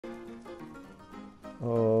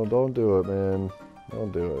Oh, don't do it, man.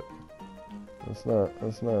 Don't do it. That's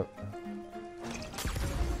not...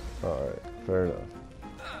 Alright, fair enough.